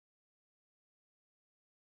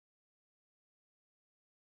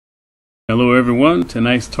Hello everyone,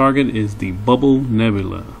 tonight's target is the Bubble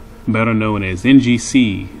Nebula, better known as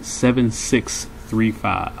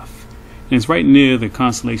NGC7635. And it's right near the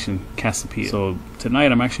constellation Cassiopeia. So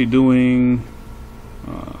tonight I'm actually doing,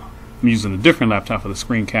 I'm using a different laptop for the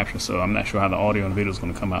screen capture, so I'm not sure how the audio and video is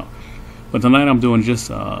going to come out. But tonight I'm doing just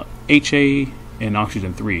HA and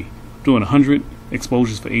Oxygen 3. Doing 100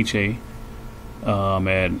 exposures for HA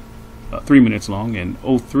at 3 minutes long, and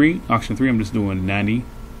O3, Oxygen 3, I'm just doing 90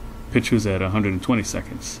 pictures at 120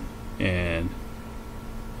 seconds, and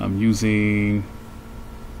I'm using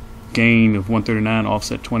gain of 139,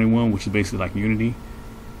 offset 21, which is basically like Unity.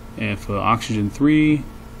 And for Oxygen 3,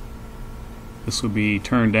 this would be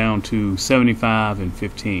turned down to 75 and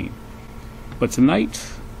 15. But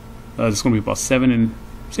tonight, it's going to be about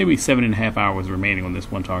 7.5 hours remaining on this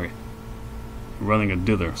one target. Running a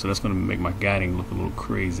dither, so that's going to make my guiding look a little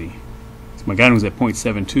crazy. So my guiding was at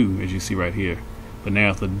 0.72, as you see right here. But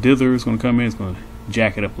now if the dither is going to come in, it's going to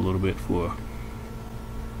jack it up a little bit for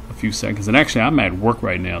a few seconds. And actually, I'm at work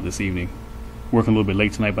right now this evening, working a little bit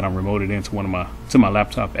late tonight, but I'm remoted into my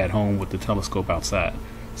laptop at home with the telescope outside.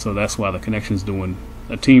 So that's why the connection's doing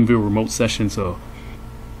a team view remote session. So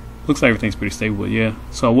looks like everything's pretty stable. But yeah,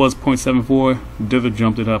 so I was 0.74. Dither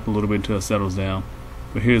jumped it up a little bit until it settles down.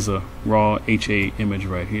 But here's a raw HA image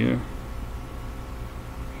right here.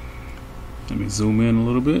 Let me zoom in a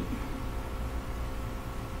little bit.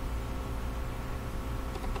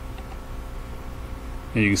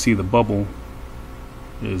 And you can see the bubble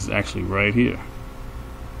is actually right here.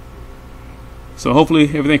 So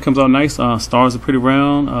hopefully everything comes out nice. Stars are pretty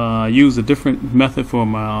round. I used a different method for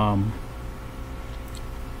my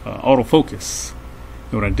autofocus.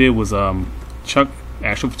 And what I did was Chuck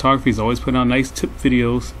Actual Photography is always putting out nice tip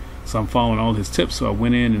videos, so I'm following all his tips. So I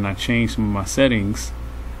went in and I changed some of my settings.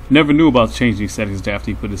 Never knew about changing these settings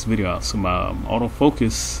after he put this video out. So my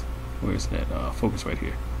autofocus, where's that focus right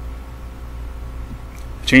here?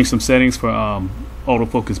 Changed some settings for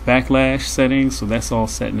autofocus backlash settings, so that's all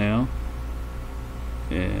set now.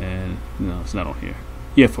 And no, it's not on here.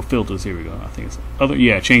 Yeah, for filters, here we go. I think it's other.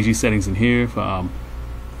 Yeah, I changed these settings in here for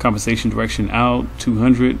compensation direction out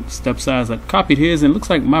 200 step size. I copied his, and it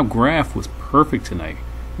looks like my graph was perfect tonight.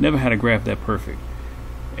 Never had a graph that perfect.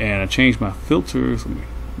 And I changed my filters.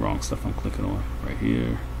 Wrong stuff I'm clicking on right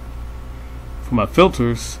here. For my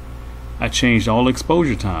filters, I changed all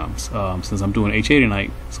exposure times since I'm doing HA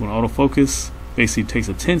tonight. So when autofocus basically takes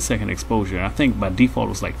a 10-second exposure, and I think by default it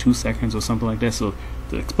was like 2 seconds or something like that. So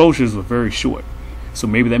the exposures were very short. So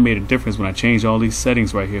maybe that made a difference when I changed all these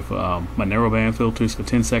settings right here for my narrowband filters for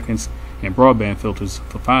 10 seconds and broadband filters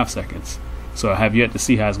for 5 seconds. So I have yet to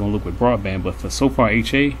see how it's going to look with broadband, but for so far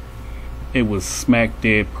HA, it was smack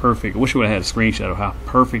dead perfect. I wish I would have had a screenshot of how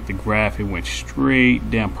perfect the graph. It went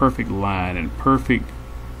straight down, perfect line and perfect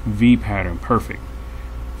V pattern, perfect.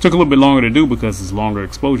 Took a little bit longer to do because it's longer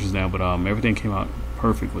exposures now, but everything came out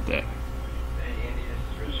perfect with that.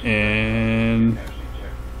 And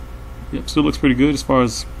yep, still looks pretty good as far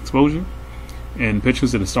as exposure. And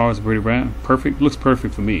pictures of the stars are pretty round. Perfect, looks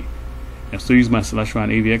perfect for me. I'm still using my Celestron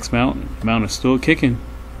AVX mount. The mount is still kicking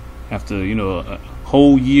after, you know, a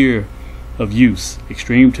whole year of use.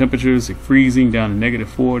 Extreme temperatures, freezing down to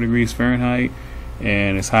 -4 degrees Fahrenheit,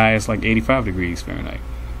 and as high as like 85 degrees Fahrenheit.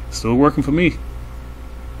 Still working for me.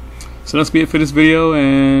 So that's be it for this video,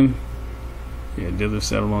 and yeah, dither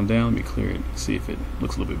settle on down. Let me clear it, see if it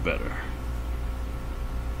looks a little bit better.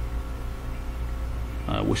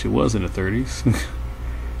 I wish it was in the 30s.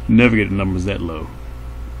 Never get the numbers that low.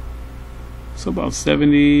 So about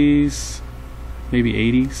 70s, maybe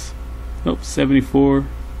 80s. Nope, 74,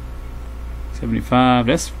 75.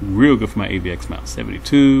 That's real good for my AVX mount.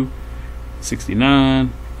 72,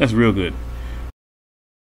 69. That's real good.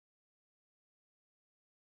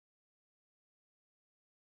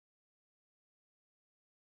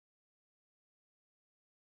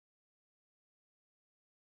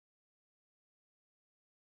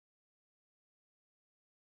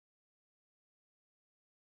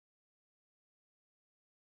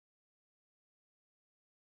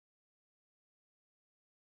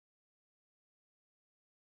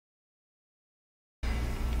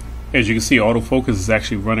 As you can see, autofocus is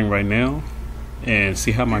actually running right now, and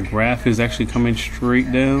see how my graph is actually coming straight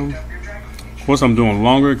down. Of course, I'm doing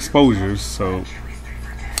longer exposures, so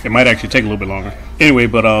it might actually take a little bit longer. Anyway,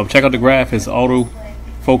 but check out the graph as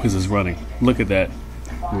autofocus is running. Look at that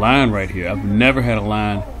line right here. I've never had a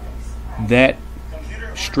line that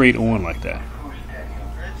straight on like that.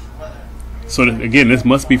 So again, this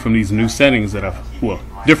must be from these new settings that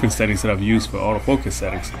different settings that I've used for autofocus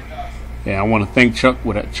settings. And I want to thank Chuck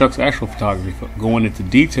with Chuck's Actual Photography for going into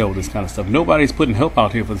detail with this kind of stuff. Nobody's putting help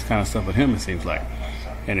out here for this kind of stuff but him, it seems like.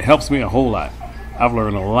 And it helps me a whole lot. I've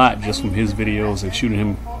learned a lot just from his videos and shooting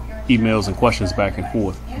him emails and questions back and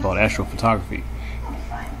forth about astrophotography.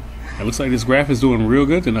 It looks like this graph is doing real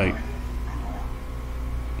good tonight.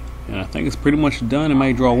 And I think it's pretty much done. It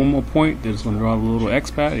might draw one more point. They're just going to draw a little X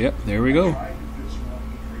pad. Yep, there we go.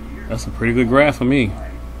 That's a pretty good graph for me.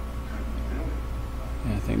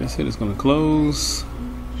 And I think that's it. It's going to close.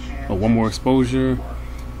 Oh, one more exposure.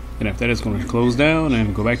 And after that, it's going to close down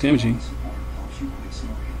and go back to imaging.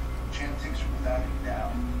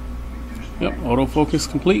 Yep, autofocus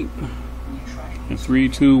complete. And 3,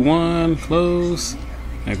 2, 1, close.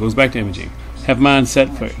 And it goes back to imaging. Have mine set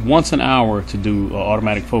for once an hour to do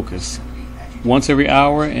automatic focus. Once every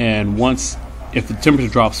hour, and once if the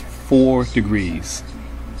temperature drops 4 degrees,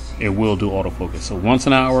 it will do autofocus. So once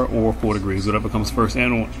an hour or 4 degrees, whatever comes first.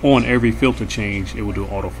 And on every filter change, it will do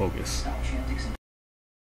autofocus.